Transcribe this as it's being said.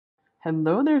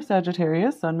Hello there,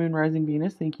 Sagittarius, Sun, Moon, Rising,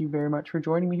 Venus. Thank you very much for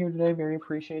joining me here today. Very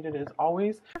appreciated as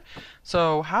always.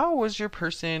 So, how was your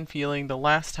person feeling the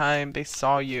last time they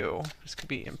saw you? This could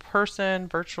be in person,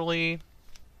 virtually.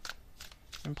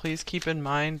 And please keep in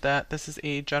mind that this is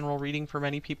a general reading for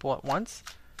many people at once.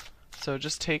 So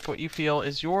just take what you feel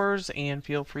is yours and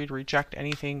feel free to reject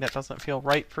anything that doesn't feel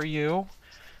right for you.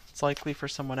 It's likely for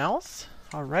someone else.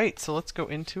 All right, so let's go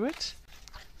into it.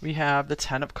 We have the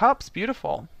Ten of Cups.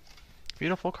 Beautiful.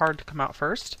 Beautiful card to come out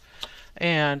first.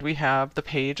 And we have the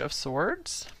Page of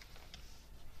Swords.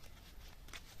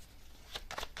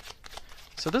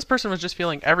 So this person was just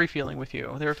feeling every feeling with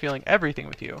you. They were feeling everything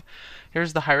with you.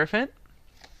 Here's the Hierophant.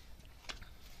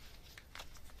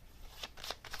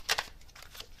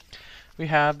 We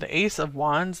have the Ace of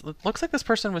Wands. It looks like this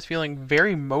person was feeling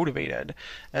very motivated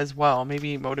as well.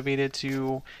 Maybe motivated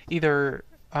to either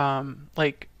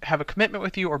like have a commitment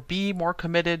with you or be more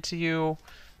committed to you.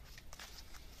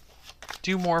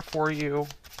 Do more for you.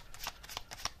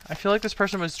 I feel like this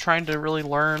person was trying to really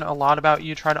learn a lot about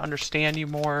you, try to understand you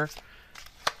more.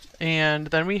 And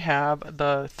then we have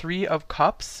the Three of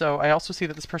Cups. So I also see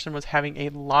that this person was having a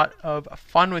lot of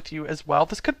fun with you as well.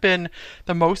 This could have been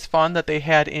the most fun that they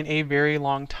had in a very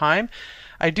long time.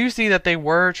 I do see that they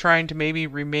were trying to maybe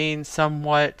remain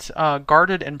somewhat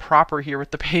guarded and proper here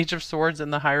with the Page of Swords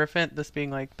and the Hierophant, this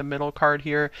being like the middle card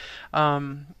here.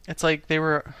 It's like they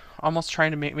were almost trying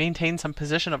to maintain some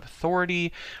position of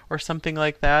authority or something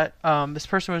like that. This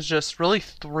person was just really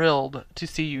thrilled to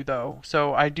see you though.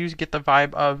 So I do get the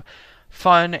vibe of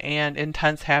fun and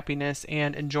intense happiness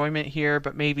and enjoyment here,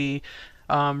 but maybe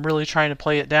really trying to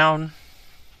play it down.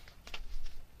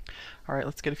 All right,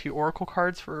 let's get a few oracle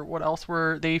cards for what else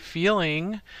were they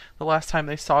feeling the last time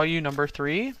they saw you, number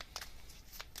 3.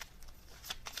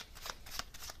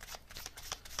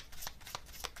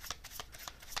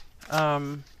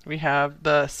 We have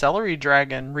the Celery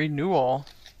Dragon, Renewal.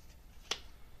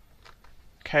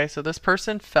 Okay, so this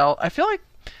person felt, I feel like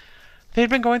they'd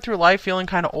been going through life feeling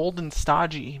kind of old and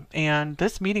stodgy, and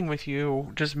this meeting with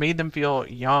you just made them feel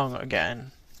young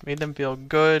again. Made them feel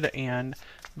good and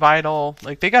vital.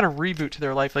 Like they got a reboot to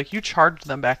their life. Like you charged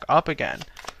them back up again.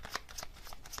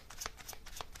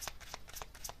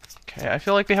 Okay, I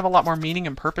feel like they have a lot more meaning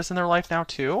and purpose in their life now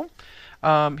too.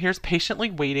 Here's patiently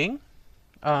waiting.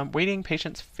 Waiting,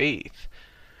 patience, faith.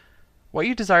 What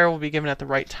you desire will be given at the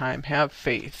right time. Have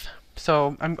faith.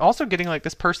 So I'm also getting like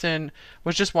this person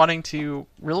was just wanting to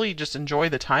really just enjoy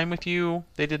the time with you.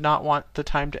 They did not want the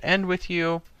time to end with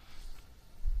you.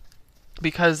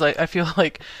 Because I feel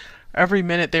like every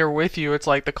minute they were with you, it's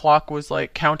like the clock was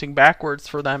like counting backwards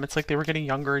for them. It's like they were getting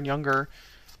younger and younger.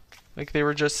 Like they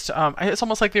were just, it's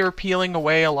almost like they were peeling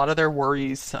away a lot of their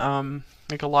worries.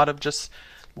 Like a lot of just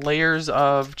layers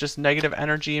of just negative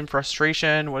energy and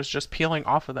frustration was just peeling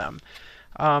off of them.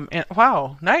 And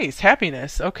wow, nice,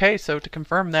 happiness. Okay, so to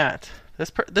confirm that,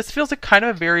 this feels like kind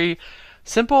of a very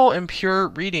simple and pure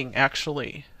reading,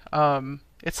 actually.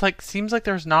 It's like, seems like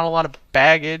there's not a lot of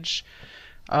baggage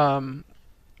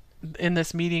in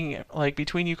this meeting, like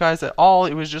between you guys at all.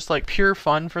 It was just like pure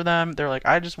fun for them. They're like,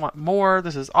 I just want more.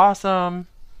 This is awesome.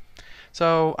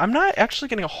 So I'm not actually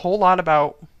getting a whole lot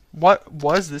about what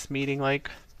was this meeting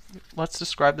like. Let's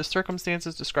describe the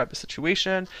circumstances, describe the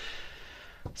situation.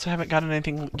 So I haven't gotten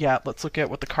anything yet. Let's look at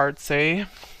what the cards say.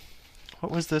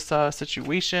 What was this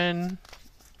situation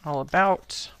all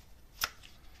about?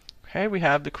 Okay, we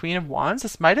have the Queen of Wands.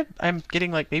 This might have, I'm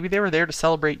getting like maybe they were there to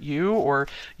celebrate you, or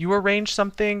you arranged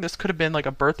something. This could have been like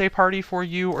a birthday party for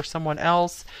you or someone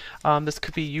else. This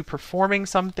could be you performing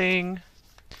something.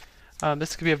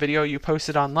 This could be a video you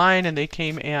posted online and they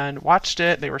came and watched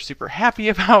it. They were super happy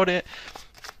about it.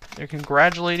 They're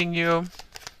congratulating you.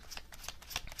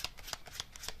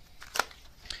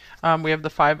 We have the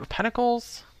Five of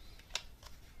Pentacles.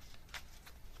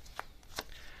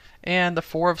 And the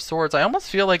Four of Swords. I almost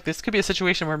feel like this could be a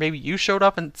situation where maybe you showed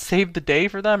up and saved the day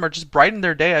for them or just brightened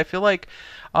their day. I feel like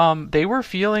they were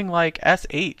feeling like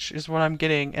SH is what I'm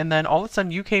getting. And then all of a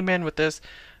sudden you came in with this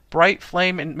bright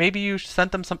flame and maybe you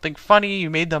sent them something funny. You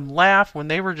made them laugh when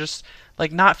they were just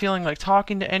like not feeling like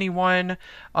talking to anyone.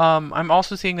 I'm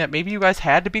also seeing that maybe you guys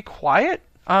had to be quiet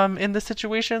in this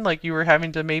situation. Like you were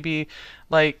having to maybe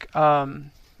like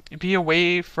be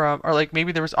away from, or like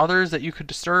maybe there was others that you could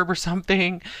disturb or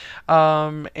something.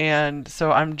 And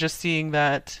so I'm just seeing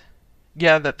that,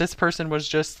 yeah, that this person was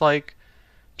just like,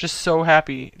 just so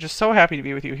happy to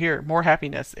be with you. Here, more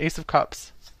happiness, Ace of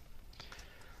Cups.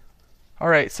 All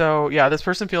right, so yeah, this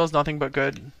person feels nothing but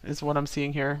good is what I'm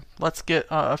seeing here. Let's get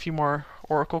a few more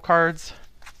oracle cards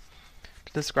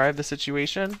to describe the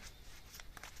situation.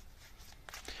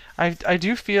 I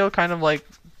do feel kind of like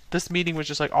this meeting was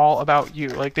just like all about you.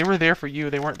 Like they were there for you.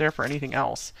 They weren't there for anything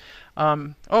else.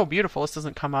 Oh, beautiful. This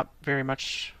doesn't come up very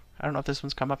much. I don't know if this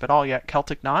one's come up at all yet.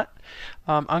 Celtic Knot.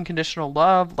 Unconditional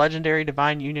love, legendary,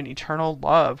 divine union, eternal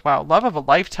love. Wow, love of a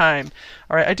lifetime.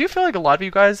 All right, I do feel like a lot of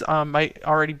you guys might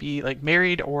already be like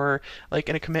married or like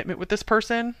in a commitment with this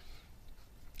person.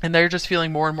 And they're just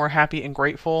feeling more and more happy and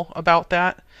grateful about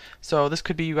that. So this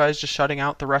could be you guys just shutting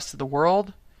out the rest of the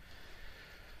world.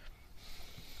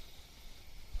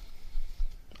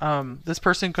 This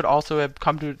person could also have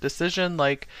come to a decision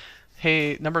like,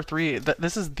 hey, number 3,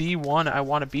 this is the one I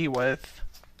want to be with.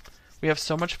 We have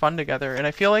so much fun together. And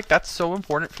I feel like that's so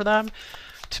important for them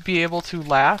to be able to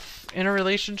laugh in a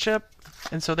relationship.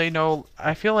 And so they know,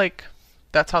 I feel like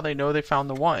that's how they know they found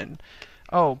the one.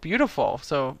 Oh, beautiful.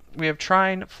 So we have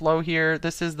trine flow here.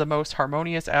 This is the most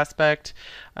harmonious aspect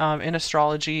in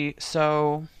astrology.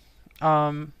 So,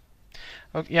 yeah,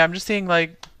 I'm just seeing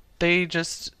like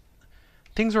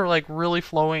things were like really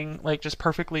flowing like just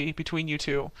perfectly between you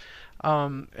two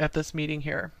at this meeting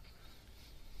here.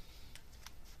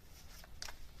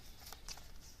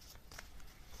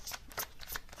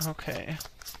 Okay.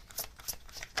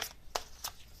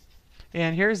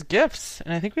 And here's gifts.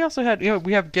 And I think we also had,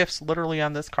 we have gifts literally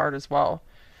on this card as well.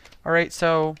 All right,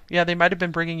 so yeah, they might have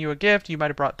been bringing you a gift. You might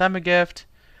have brought them a gift.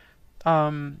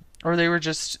 Or they were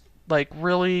just like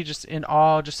really just in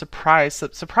awe, just surprised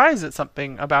at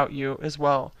something about you as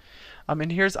well.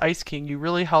 And here's Ice King. You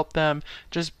really help them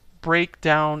just break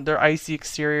down their icy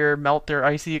exterior, melt their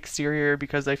icy exterior,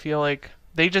 because I feel like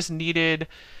they just needed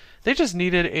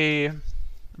a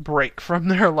break from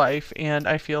their life, and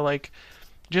I feel like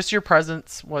just your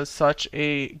presence was such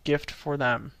a gift for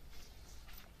them.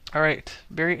 All right,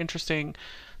 very interesting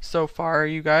so far,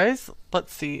 you guys.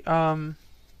 Let's see.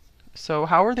 So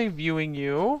how are they viewing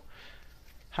you?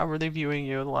 How were they viewing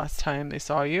you the last time they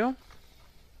saw you?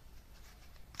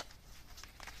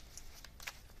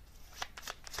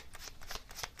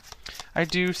 I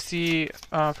do see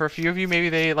for a few of you, maybe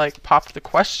they like popped the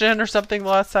question or something the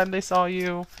last time they saw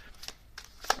you.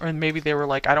 Or maybe they were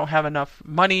like, I don't have enough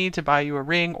money to buy you a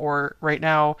ring or right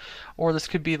now. Or this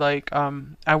could be like,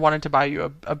 I wanted to buy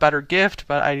you a better gift,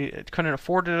 but I couldn't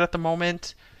afford it at the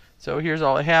moment. So here's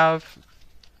all I have,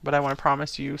 but I want to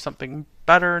promise you something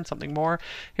better and something more.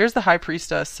 Here's the High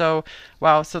Priestess. So,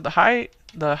 wow. So the High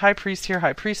Priest here,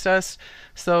 High Priestess.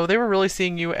 So they were really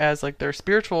seeing you as like their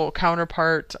spiritual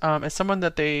counterpart, as someone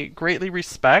that they greatly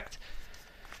respect.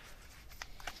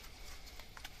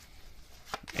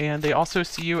 And they also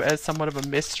see you as somewhat of a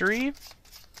mystery.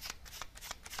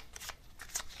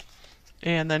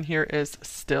 And then here is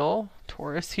still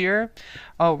Taurus here.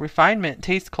 Oh, refinement,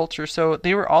 taste, culture. So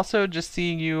they were also just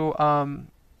seeing you,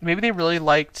 maybe they really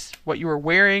liked what you were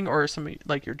wearing or some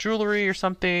like your jewelry or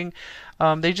something.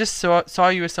 They just saw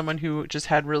you as someone who just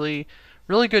had really,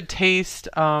 really good taste.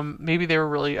 Maybe they were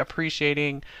really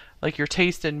appreciating like your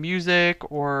taste in music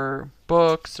or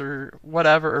books or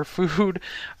whatever, or food.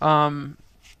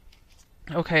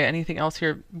 Okay, anything else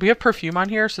here? We have perfume on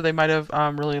here, so they might have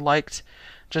really liked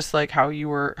just like how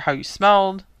you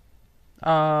smelled.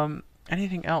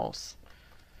 Anything else?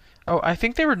 Oh, I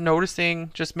think they were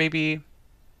noticing just maybe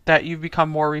that you've become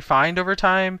more refined over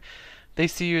time. They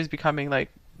see you as becoming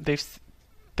like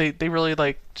they really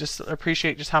like just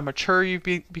appreciate just how mature you've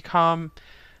become.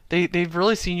 They've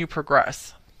really seen you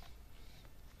progress.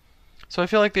 So I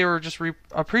feel like they were just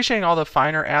appreciating all the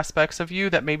finer aspects of you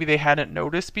that maybe they hadn't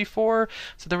noticed before.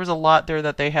 So there was a lot there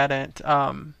that they hadn't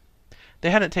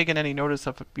taken any notice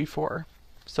of before.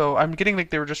 So I'm getting like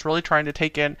they were just really trying to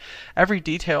take in every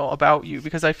detail about you,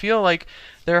 because I feel like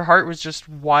their heart was just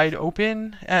wide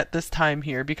open at this time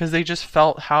here, because they just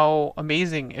felt how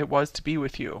amazing it was to be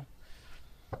with you.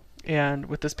 And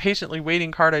with this patiently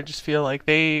waiting card, I just feel like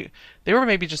they were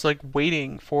maybe just like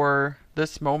waiting for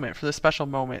this moment, for this special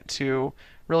moment to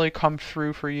really come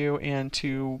through for you and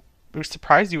to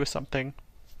surprise you with something.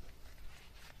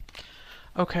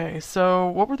 Okay, so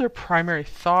what were their primary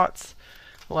thoughts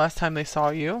the last time they saw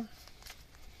you?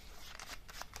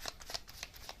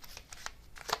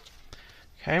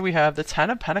 Okay, we have the Ten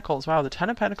of Pentacles. Wow, the Ten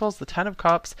of Pentacles, the Ten of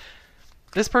Cups.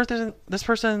 This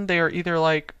person, they are either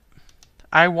like,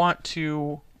 I want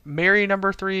to marry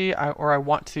number 3, or I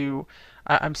want to,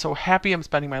 I'm so happy I'm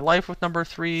spending my life with number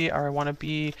 3, or I want to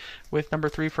be with number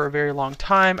 3 for a very long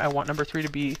time. I want number 3 to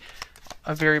be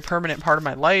a very permanent part of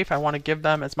my life. I want to give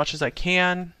them as much as I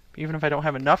can, even if I don't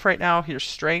have enough right now. Here's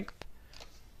strength.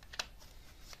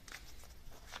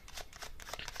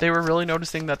 They were really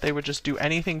noticing that they would just do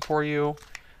anything for you.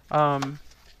 And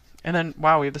then,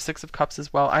 wow, we have the Six of Cups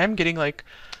as well. I am getting like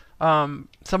Some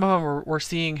of them were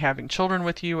seeing having children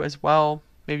with you as well.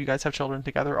 Maybe you guys have children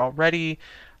together already,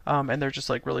 and they're just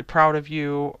like really proud of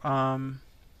you,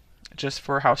 just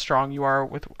for how strong you are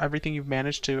with everything you've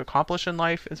managed to accomplish in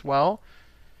life as well.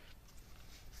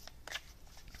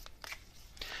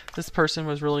 This person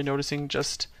was really noticing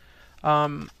just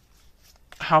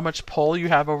how much pull you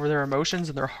have over their emotions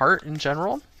and their heart in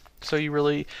general. So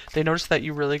they noticed that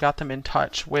you really got them in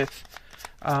touch with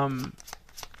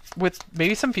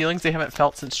maybe some feelings they haven't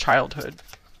felt since childhood.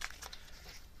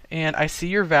 And I see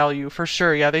your value for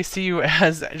sure. Yeah, they see you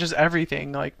as just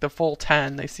everything, like the full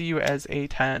 10. They see you as a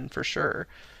 10 for sure.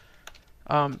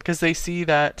 Because they see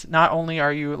that not only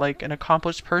are you like an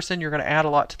accomplished person, you're going to add a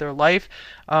lot to their life,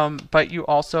 but you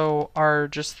also are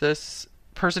just this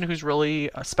person who's really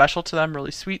special to them,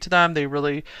 really sweet to them. They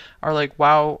really are like,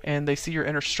 wow, and they see your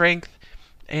inner strength,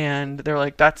 and they're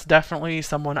like, that's definitely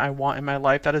someone I want in my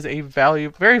life. That is a very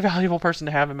valuable person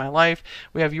to have in my life.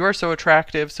 We have You Are So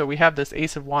Attractive, so we have this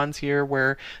Ace of Wands here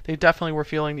where they definitely were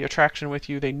feeling the attraction with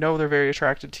you. They know they're very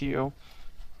attracted to you.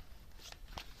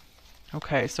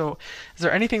 Okay, so is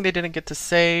there anything they didn't get to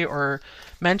say or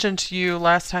mention to you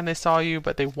last time they saw you,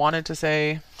 but they wanted to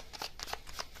say?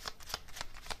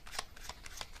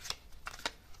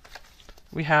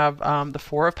 We have the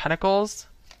Four of Pentacles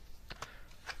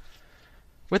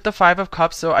with the Five of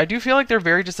Cups. So I do feel like they're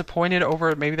very disappointed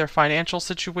over maybe their financial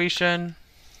situation.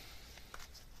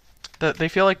 That they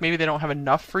feel like maybe they don't have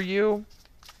enough for you.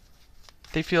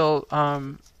 They feel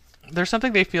there's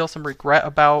something they feel some regret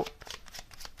about.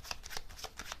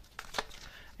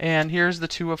 And here's the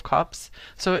Two of Cups.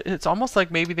 So it's almost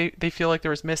like maybe they feel like there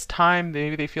was missed time.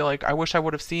 Maybe they feel like, I wish I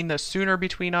would have seen this sooner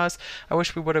between us. I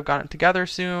wish we would have gotten together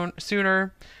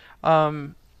sooner.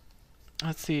 Let's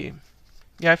see.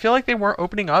 Yeah, I feel like they weren't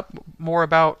opening up more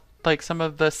about like some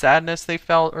of the sadness they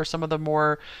felt or some of the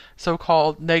more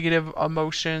so-called negative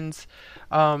emotions.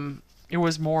 It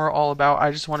was more all about,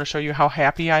 I just want to show you how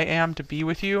happy I am to be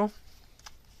with you.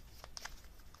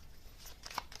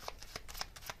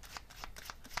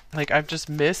 Like, I've just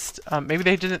missed, maybe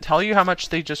they didn't tell you how much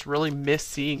they just really miss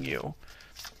seeing you.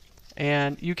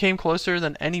 And you came closer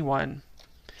than anyone.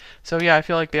 So yeah, I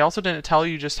feel like they also didn't tell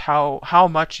you just how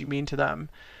much you mean to them.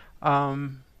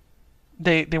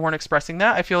 They weren't expressing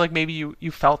that. I feel like maybe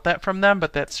you felt that from them,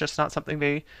 but that's just not something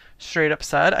they straight up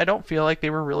said. I don't feel like they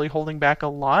were really holding back a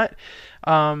lot.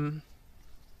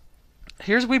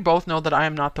 We both know that I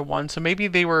am not the one. So maybe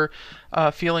they were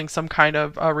feeling some kind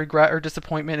of regret or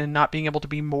disappointment in not being able to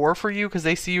be more for you because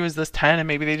they see you as this 10 and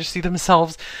maybe they just see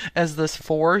themselves as this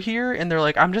 4 here. And they're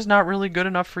like, I'm just not really good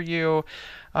enough for you.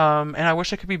 And I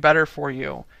wish I could be better for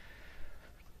you.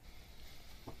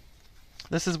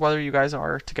 This is whether you guys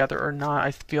are together or not.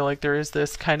 I feel like there is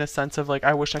this kind of sense of like,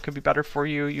 I wish I could be better for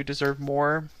you. You deserve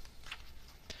more.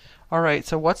 All right,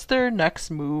 so what's their next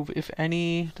move, if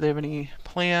any? Do they have any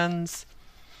plans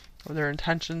or their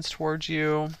intentions towards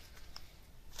you?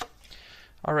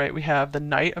 All right, we have the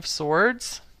Knight of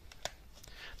Swords.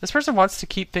 This person wants to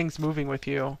keep things moving with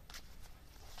you.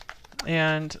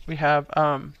 And we have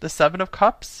the Seven of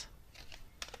Cups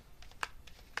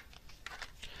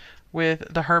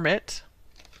with the Hermit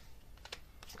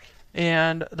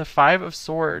and the Five of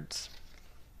Swords.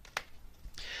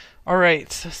 All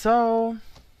right, so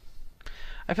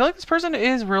I feel like this person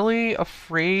is really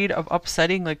afraid of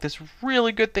upsetting like this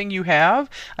really good thing you have.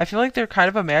 I feel like they're kind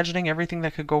of imagining everything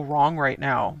that could go wrong right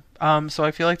now. So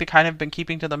I feel like they kind of been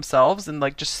keeping to themselves and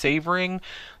like just savoring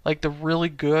like the really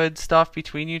good stuff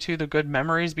between you two, the good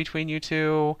memories between you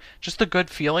two, just the good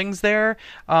feelings there.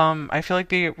 I feel like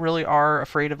they really are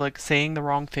afraid of like saying the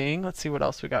wrong thing. Let's see what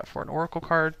else we got for an oracle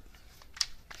card.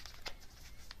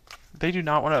 They do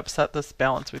not want to upset this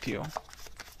balance with you.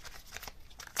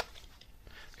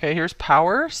 Okay, here's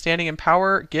power, standing in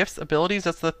power, gifts, abilities.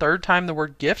 That's the third time the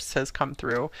word gifts has come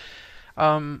through.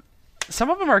 Some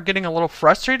of them are getting a little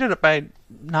frustrated by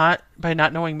not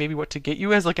knowing maybe what to get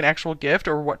you as like an actual gift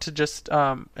or what to just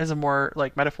as a more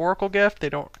like metaphorical gift.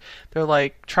 They're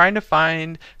like trying to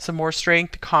find some more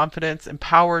strength, confidence, and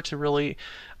power to really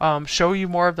show you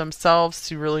more of themselves,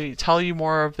 to really tell you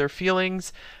more of their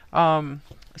feelings.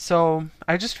 So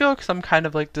I just feel like some kind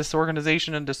of like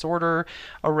disorganization and disorder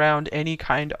around any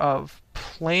kind of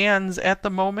plans at the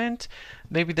moment.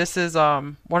 Maybe this is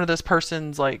one of this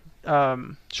person's like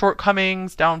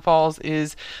shortcomings, downfalls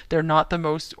is they're not the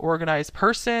most organized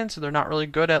person, so they're not really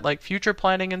good at like future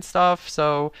planning and stuff.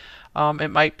 So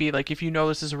it might be like if you know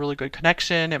this is a really good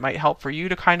connection, it might help for you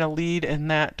to kind of lead in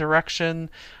that direction.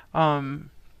 All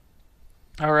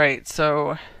right,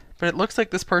 so but it looks like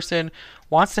this person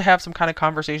wants to have some kind of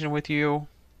conversation with you.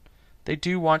 They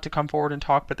do want to come forward and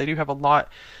talk, but they do have a lot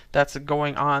that's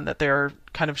going on that they're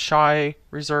kind of shy,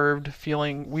 reserved,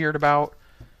 feeling weird about.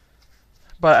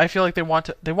 But I feel like they want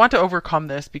to overcome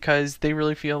this because they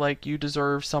really feel like you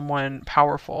deserve someone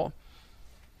powerful.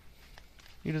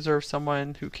 You deserve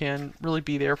someone who can really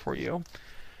be there for you.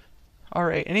 All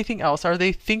right, anything else? Are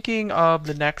they thinking of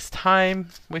the next time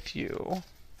with you?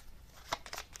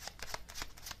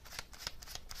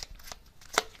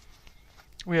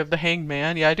 We have the Hanged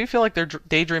Man. Yeah, I do feel like they're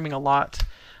daydreaming a lot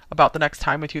about the next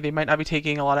time with you. They might not be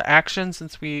taking a lot of action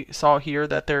since we saw here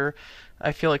that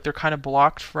I feel like they're kind of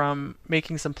blocked from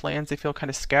making some plans. They feel kind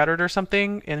of scattered or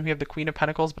something. And we have the Queen of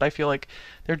Pentacles, but I feel like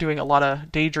they're doing a lot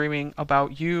of daydreaming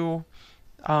about you.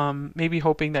 Maybe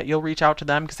hoping that you'll reach out to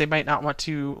them because they might not want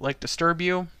to like disturb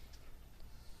you.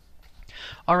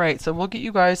 All right, so we'll get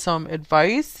you guys some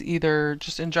advice, either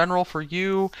just in general for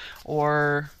you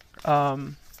or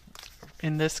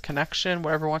in this connection,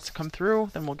 whatever wants to come through.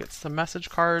 Then we'll get some message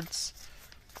cards.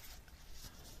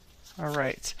 All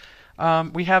right.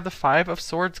 We have the Five of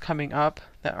Swords coming up.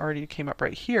 That already came up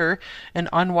right here. An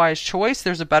unwise choice.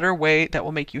 There's a better way that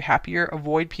will make you happier.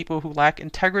 Avoid people who lack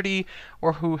integrity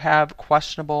or who have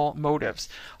questionable motives.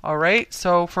 All right.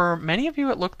 So for many of you,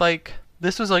 it looked like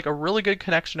this was like a really good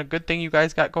connection, a good thing you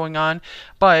guys got going on.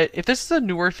 But if this is a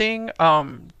newer thing,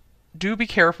 do be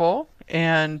careful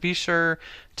and be sure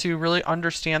to really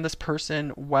understand this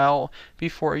person well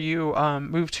before you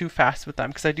move too fast with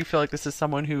them, because I do feel like this is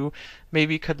someone who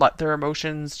maybe could let their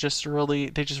emotions just really,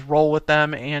 they just roll with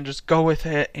them and just go with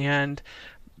it, and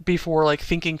before like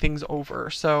thinking things over.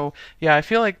 So yeah, I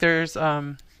feel like there's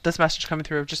this message coming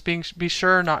through of just be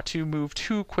sure not to move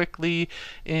too quickly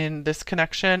in this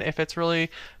connection. If it's really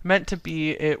meant to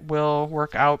be, it will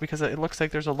work out, because it looks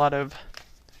like there's a lot of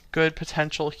good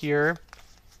potential here.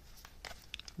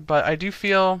 But I do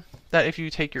feel that if you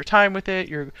take your time with it,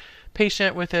 you're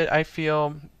patient with it, I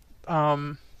feel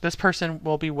this person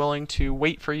will be willing to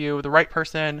wait for you. The right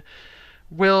person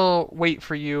will wait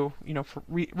for you, you know, for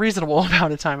reasonable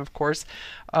amount of time, of course.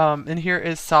 And here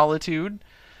is solitude.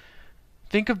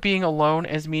 Think of being alone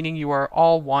as meaning you are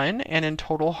all one and in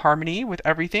total harmony with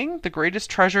everything. The greatest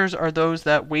treasures are those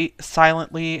that wait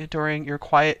silently during your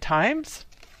quiet times.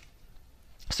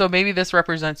 So maybe this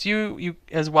represents you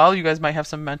as well. You guys might have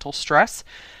some mental stress.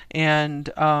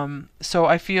 And so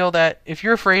I feel that if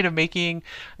you're afraid of making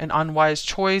an unwise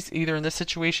choice, either in this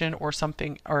situation or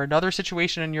something or another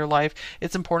situation in your life,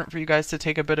 it's important for you guys to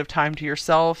take a bit of time to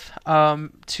yourself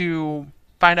to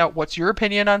find out what's your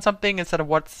opinion on something instead of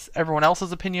what's everyone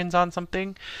else's opinions on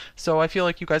something. So I feel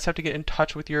like you guys have to get in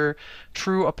touch with your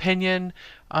true opinion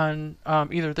on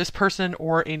either this person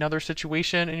or another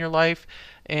situation in your life.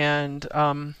 And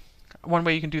one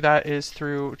way you can do that is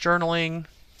through journaling,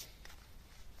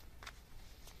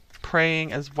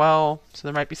 praying as well. So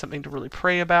there might be something to really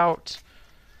pray about.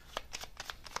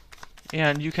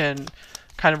 And you can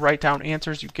kind of write down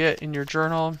answers you get in your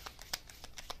journal.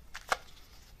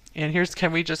 And here's,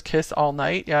 can we just kiss all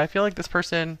night? Yeah, I feel like this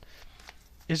person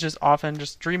is just often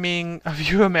just dreaming of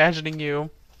you, imagining you.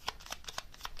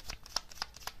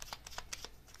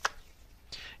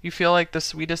 You feel like the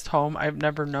sweetest home I've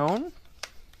never known.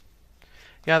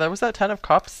 Yeah, that was that 10 of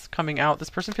Cups coming out. This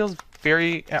person feels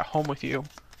very at home with you.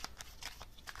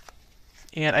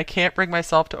 And I can't bring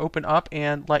myself to open up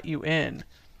and let you in.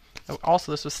 Oh,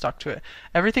 also, this was stuck to it.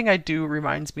 Everything I do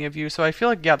reminds me of you. So I feel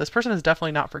like, yeah, this person has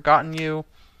definitely not forgotten you.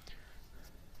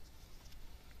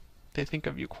 They think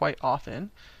of you quite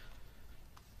often.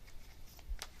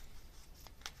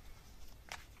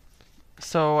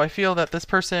 So I feel that this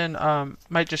person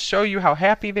might just show you how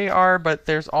happy they are, but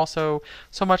there's also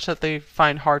so much that they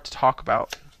find hard to talk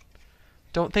about.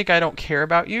 Don't think I don't care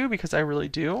about you, because I really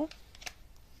do.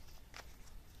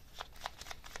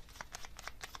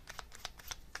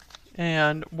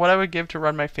 And what I would give to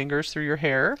run my fingers through your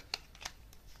hair.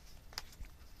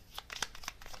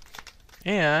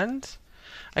 And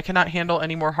I cannot handle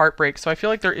any more heartbreak. So I feel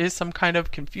like there is some kind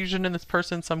of confusion in this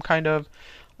person, some kind of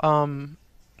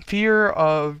fear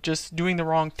of just doing the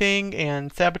wrong thing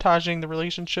and sabotaging the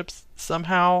relationships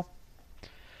somehow.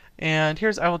 And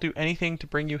here's, I will do anything to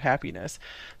bring you happiness.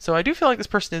 So I do feel like this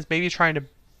person is maybe trying to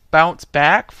bounce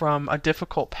back from a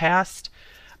difficult past.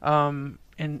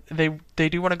 And they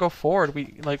do want to go forward.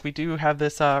 We do have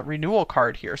this renewal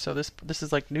card here. So this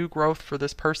is like new growth for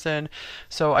this person.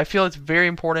 So I feel it's very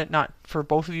important not for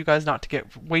both of you guys not to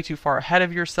get way too far ahead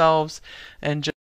of yourselves and